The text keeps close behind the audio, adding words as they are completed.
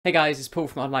Hey guys, it's Paul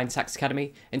from Online Sax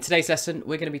Academy. In today's lesson,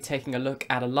 we're going to be taking a look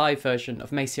at a live version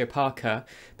of Maceo Parker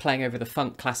playing over the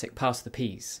funk classic Pass the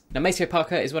Peas. Now, Maceo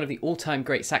Parker is one of the all-time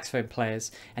great saxophone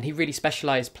players, and he really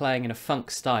specialised playing in a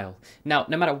funk style. Now,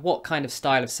 no matter what kind of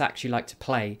style of sax you like to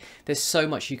play, there's so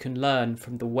much you can learn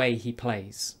from the way he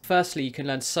plays. Firstly, you can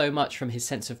learn so much from his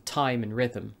sense of time and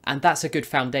rhythm, and that's a good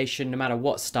foundation no matter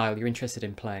what style you're interested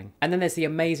in playing. And then there's the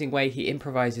amazing way he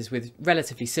improvises with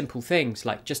relatively simple things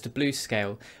like just a blues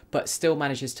scale, but still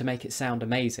manages to make it sound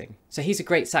amazing. So he's a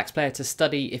great sax player to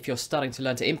study if you're starting to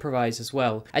learn to improvise as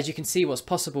well, as you can see what's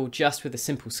possible just with a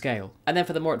simple scale. And then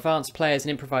for the more advanced players and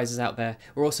improvisers out there,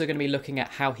 we're also going to be looking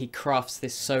at how he crafts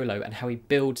this solo and how he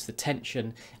builds the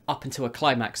tension up until a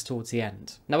climax towards the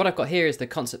end. Now what I've got here is the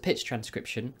concert pitch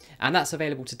transcription, and that's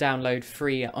available to download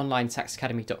free at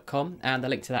onlinesaxacademy.com, and the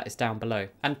link to that is down below.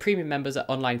 And premium members at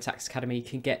Online Sax Academy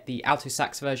can get the alto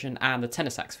sax version and the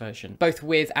tenor sax version, both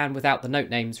with and without the note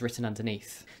names written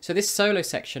underneath. So this solo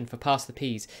section for Pass the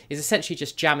Peas is essentially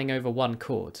just jamming over one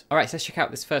chord. Alright, so let's check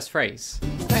out this first phrase.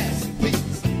 Pass the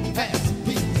peas, pass the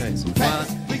peas. So it's 1,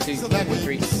 2,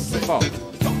 3, 4.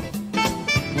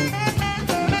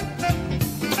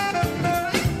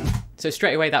 So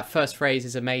straight away that first phrase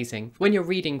is amazing. When you're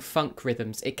reading funk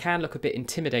rhythms, it can look a bit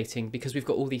intimidating because we've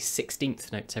got all these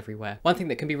 16th notes everywhere. One thing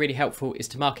that can be really helpful is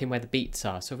to mark in where the beats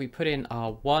are. So if we put in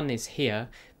our 1 is here,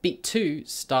 beat 2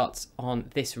 starts on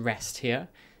this rest here.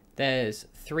 There's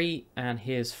 3 and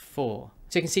here's 4.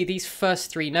 So you can see these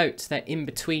first 3 notes, they're in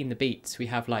between the beats. We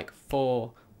have like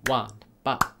 4, 1,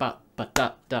 ba, ba, ba,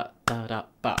 da, da, da, da,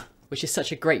 ba, which is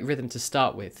such a great rhythm to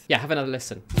start with. Yeah, have another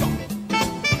listen.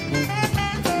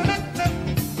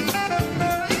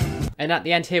 And at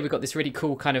the end here, we've got this really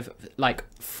cool kind of like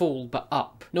fall but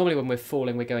up. Normally when we're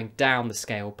falling, we're going down the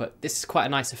scale, but this is quite a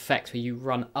nice effect where you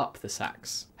run up the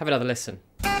sax. Have another listen.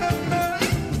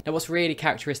 Now what's really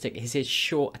characteristic is his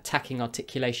short attacking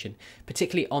articulation,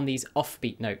 particularly on these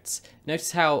offbeat notes.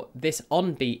 Notice how this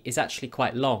on beat is actually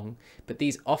quite long, but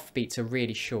these offbeats are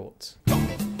really short.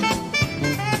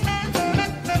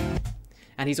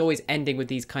 And he's always ending with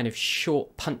these kind of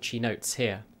short, punchy notes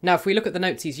here. Now, if we look at the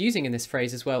notes he's using in this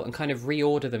phrase as well and kind of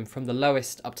reorder them from the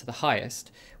lowest up to the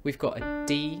highest, we've got a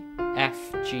D, F,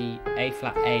 G, A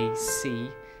flat A, C,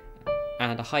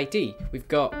 and a high D. We've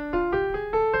got,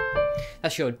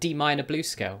 that's your D minor blues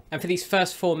scale. And for these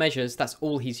first 4 measures, that's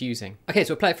all he's using. Okay,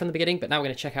 so we'll play it from the beginning, but now we're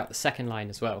going to check out the second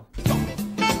line as well.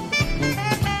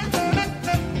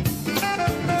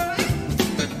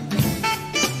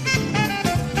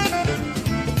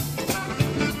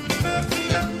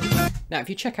 Now, if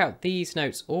you check out these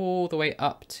notes all the way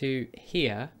up to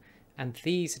here, and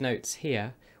these notes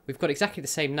here, we've got exactly the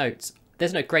same notes.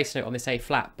 There's no grace note on this A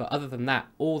flat, but other than that,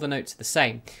 all the notes are the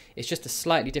same. It's just a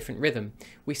slightly different rhythm.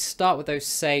 We start with those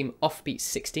same offbeat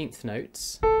 16th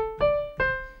notes,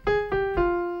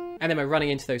 and then we're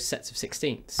running into those sets of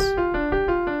 16ths.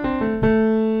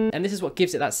 And this is what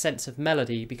gives it that sense of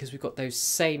melody, because we've got those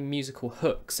same musical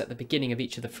hooks at the beginning of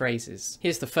each of the phrases.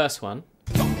 Here's the first one.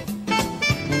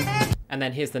 And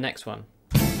then here's the next one.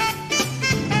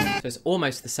 So it's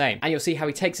almost the same. And you'll see how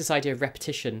he takes this idea of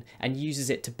repetition and uses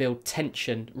it to build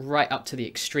tension right up to the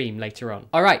extreme later on.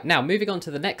 All right, now moving on to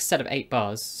the next set of 8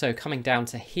 bars. So coming down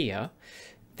to here,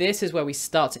 this is where we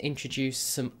start to introduce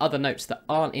some other notes that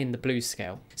aren't in the blues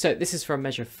scale. So this is from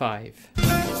measure 5.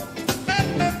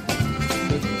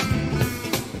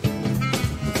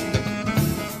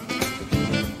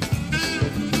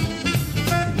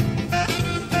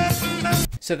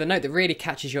 So the note that really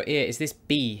catches your ear is this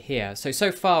B here.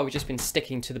 So far we've just been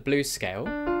sticking to the blues scale.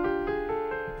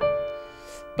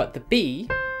 But the B,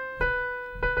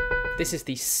 this is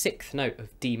the 6th note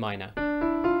of D minor.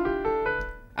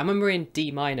 And when we're in D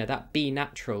minor, that B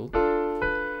natural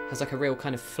has like a real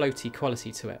kind of floaty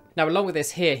quality to it. Now along with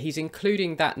this here, he's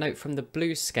including that note from the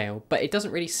blues scale, but it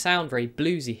doesn't really sound very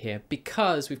bluesy here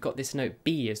because we've got this note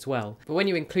B as well. But when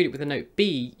you include it with the note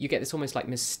B, you get this almost like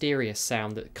mysterious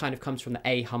sound that kind of comes from the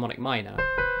A harmonic minor.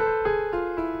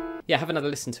 Yeah, have another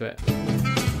listen to it.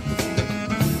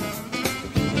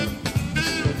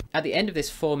 At the end of this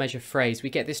 4 measure phrase, we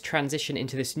get this transition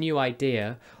into this new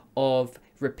idea of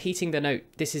repeating the note.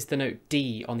 This is the note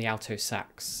D on the alto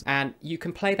sax, and you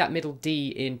can play that middle D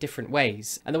in different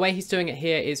ways, and the way he's doing it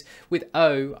here is with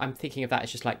O. I'm thinking of that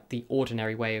as just like the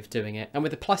ordinary way of doing it, and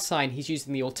with the plus sign he's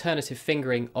using the alternative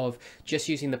fingering of just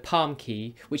using the palm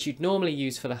key, which you'd normally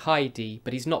use for the high D,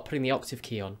 but he's not putting the octave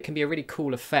key on. It can be a really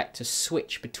cool effect to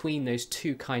switch between those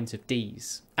 2 kinds of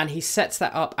Ds. And he sets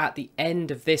that up at the end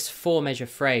of this 4 measure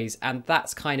phrase, and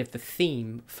that's kind of the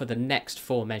theme for the next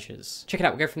 4 measures. Check it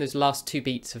out, we'll go from those last 2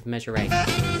 beats of measure 8.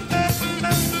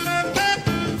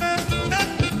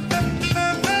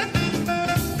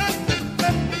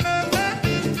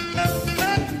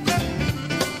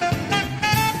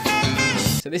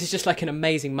 But this is just like an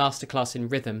amazing masterclass in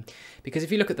rhythm, because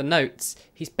if you look at the notes,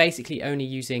 he's basically only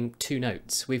using 2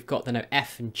 notes. We've got the note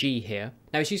F and G here.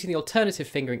 Now he's using the alternative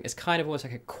fingering as kind of almost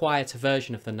like a quieter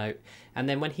version of the note, and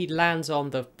then when he lands on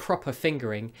the proper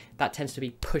fingering, that tends to be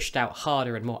pushed out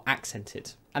harder and more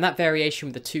accented. And that variation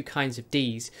with the 2 kinds of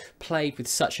Ds, played with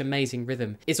such amazing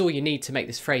rhythm, is all you need to make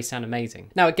this phrase sound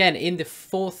amazing. Now again, in the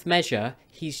 4th measure,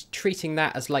 he's treating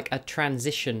that as like a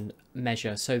transition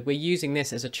measure. So we're using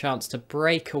this as a chance to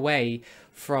break away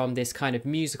from this kind of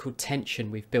musical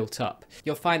tension we've built up.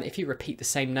 You'll find that if you repeat the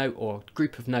same note or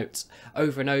group of notes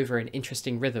over and over in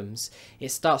interesting rhythms, it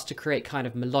starts to create kind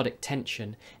of melodic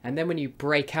tension. And then when you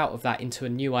break out of that into a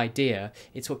new idea,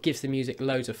 it's what gives the music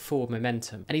loads of forward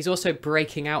momentum. And he's also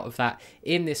breaking out of that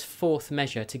in this 4th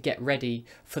measure to get ready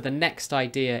for the next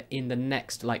idea in the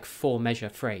next like 4 measure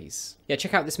phrase. Yeah,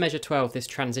 check out this measure 12, this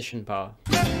transition bar.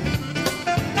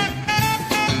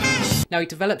 Now he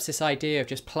develops this idea of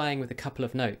just playing with a couple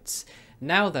of notes.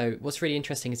 Now though, what's really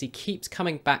interesting is he keeps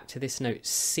coming back to this note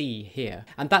C here,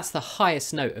 and that's the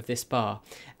highest note of this bar.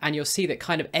 And you'll see that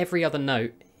kind of every other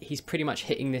note, he's pretty much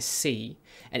hitting this C,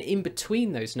 and in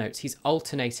between those notes, he's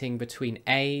alternating between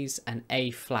A's and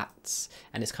A flats,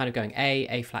 and it's kind of going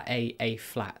A flat, A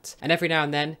flat. And every now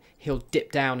and then, he'll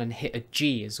dip down and hit a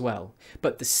G as well.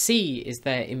 But the C is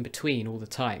there in between all the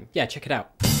time. Yeah, check it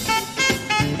out.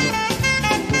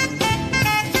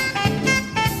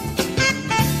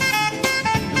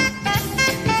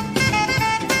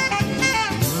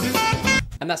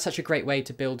 And that's such a great way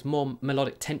to build more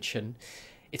melodic tension.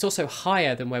 It's also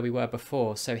higher than where we were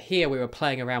before. So here we were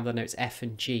playing around with the notes F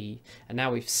and G, and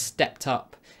now we've stepped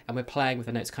up and we're playing with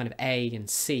the notes kind of A and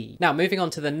C. Now moving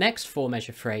on to the next 4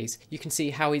 measure phrase, you can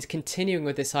see how he's continuing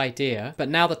with this idea, but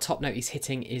now the top note he's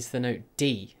hitting is the note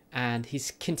D. And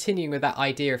he's continuing with that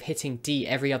idea of hitting D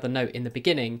every other note in the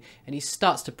beginning, and he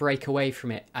starts to break away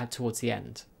from it towards the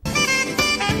end.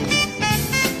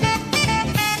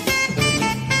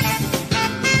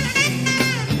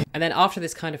 And then after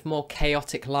this kind of more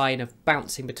chaotic line of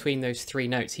bouncing between those 3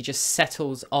 notes, he just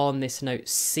settles on this note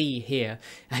C here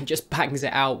and just bangs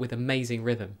it out with amazing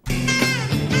rhythm.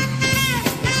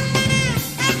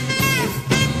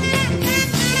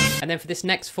 And then for this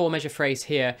next 4 measure phrase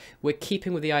here, we're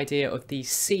keeping with the idea of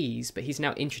these C's, but he's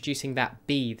now introducing that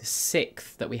B, the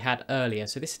 6th that we had earlier.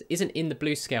 So this isn't in the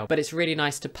blues scale, but it's really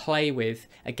nice to play with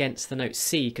against the note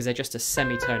C because they're just a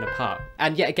semitone apart.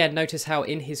 And yet again, notice how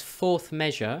in his 4th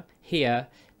measure here,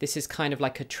 this is kind of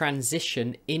like a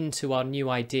transition into our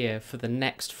new idea for the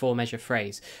next 4 measure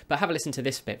phrase. But have a listen to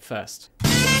this bit first.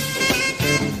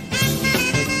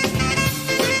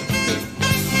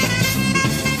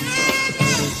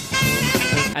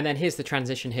 And then here's the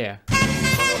transition here.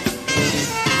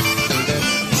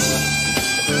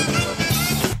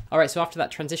 Alright, so after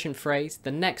that transition phrase,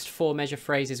 the next 4 measure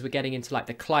phrases we're getting into like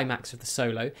the climax of the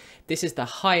solo. This is the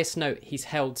highest note he's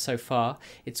held so far.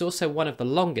 It's also one of the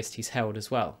longest he's held as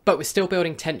well. But we're still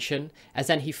building tension as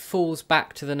then he falls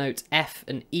back to the notes F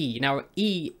and E. Now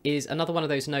E is another one of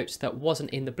those notes that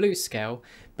wasn't in the blues scale,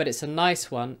 but it's a nice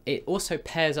one. It also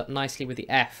pairs up nicely with the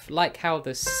F, like how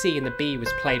the C and the B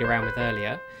was played around with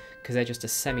earlier, because they're just a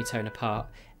semitone apart.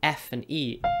 F and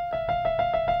E,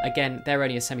 again, they're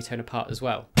only a semitone apart as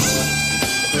well.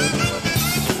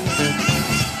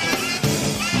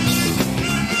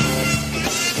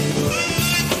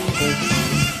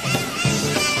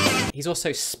 He's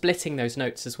also splitting those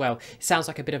notes as well. It sounds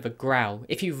like a bit of a growl.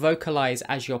 If you vocalize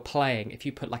as you're playing, if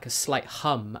you put like a slight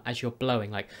hum as you're blowing,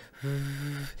 like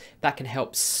that can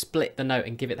help split the note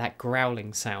and give it that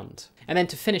growling sound. And then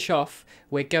to finish off,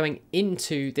 we're going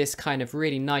into this kind of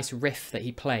really nice riff that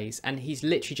he plays, and he's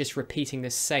literally just repeating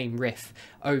this same riff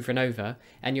over and over,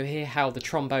 and you'll hear how the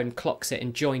trombone clocks it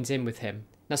and joins in with him.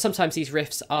 Now sometimes these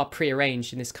riffs are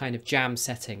pre-arranged in this kind of jam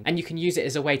setting, and you can use it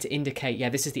as a way to indicate, yeah,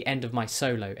 this is the end of my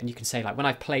solo, and you can say like, when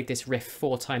I've played this riff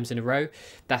 4 times in a row,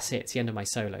 that's it, it's the end of my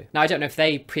solo. Now I don't know if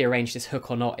they pre-arranged this hook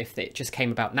or not, if it just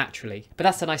came about naturally, but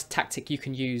that's a nice tactic you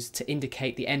can use to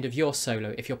indicate the end of your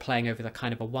solo if you're playing over the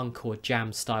kind of a 1-chord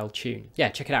jam style tune. Yeah,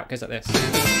 check it out, it goes like this.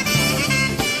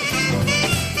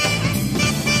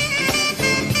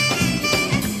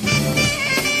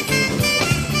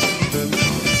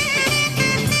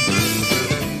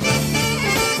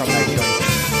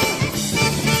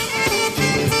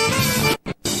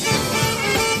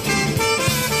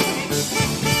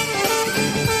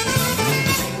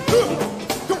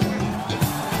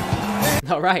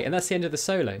 Alright, and that's the end of the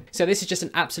solo. So this is just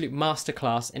an absolute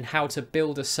masterclass in how to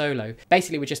build a solo,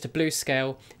 basically with just a blues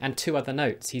scale and 2 other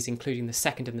notes. He's including the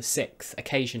 2nd and the 6th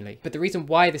occasionally. But the reason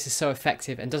why this is so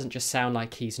effective and doesn't just sound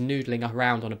like he's noodling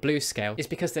around on a blues scale is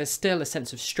because there's still a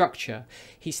sense of structure.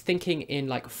 He's thinking in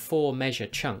like 4 measure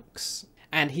chunks.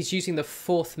 And he's using the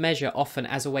 4th measure often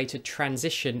as a way to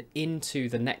transition into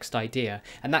the next idea,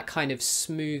 and that kind of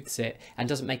smooths it and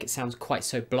doesn't make it sound quite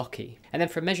so blocky. And then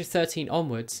from measure 13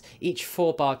 onwards, each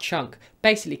 4-bar chunk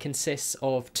basically consists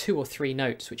of 2 or 3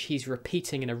 notes which he's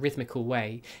repeating in a rhythmical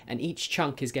way, and each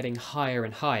chunk is getting higher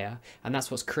and higher, and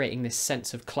that's what's creating this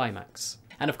sense of climax.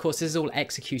 And of course, this is all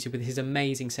executed with his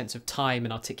amazing sense of time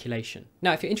and articulation.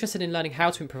 Now, if you're interested in learning how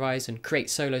to improvise and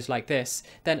create solos like this,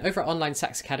 then over at Online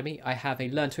Sax Academy, I have a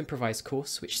Learn to Improvise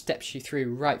course, which steps you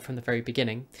through right from the very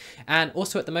beginning. And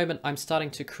also at the moment, I'm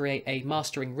starting to create a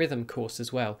Mastering Rhythm course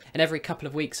as well. And every couple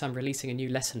of weeks, I'm releasing a new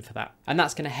lesson for that. And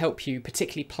that's going to help you,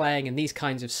 particularly playing in these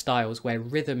kinds of styles where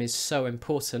rhythm is so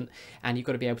important and you've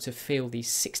got to be able to feel these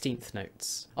 16th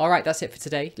notes. All right, that's it for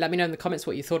today. Let me know in the comments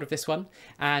what you thought of this one.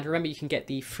 And remember, you can get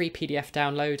the free PDF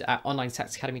download at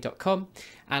onlinesaxacademy.com,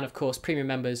 and of course premium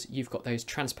members, you've got those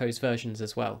transposed versions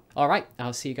as well. All right,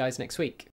 I'll see you guys next week.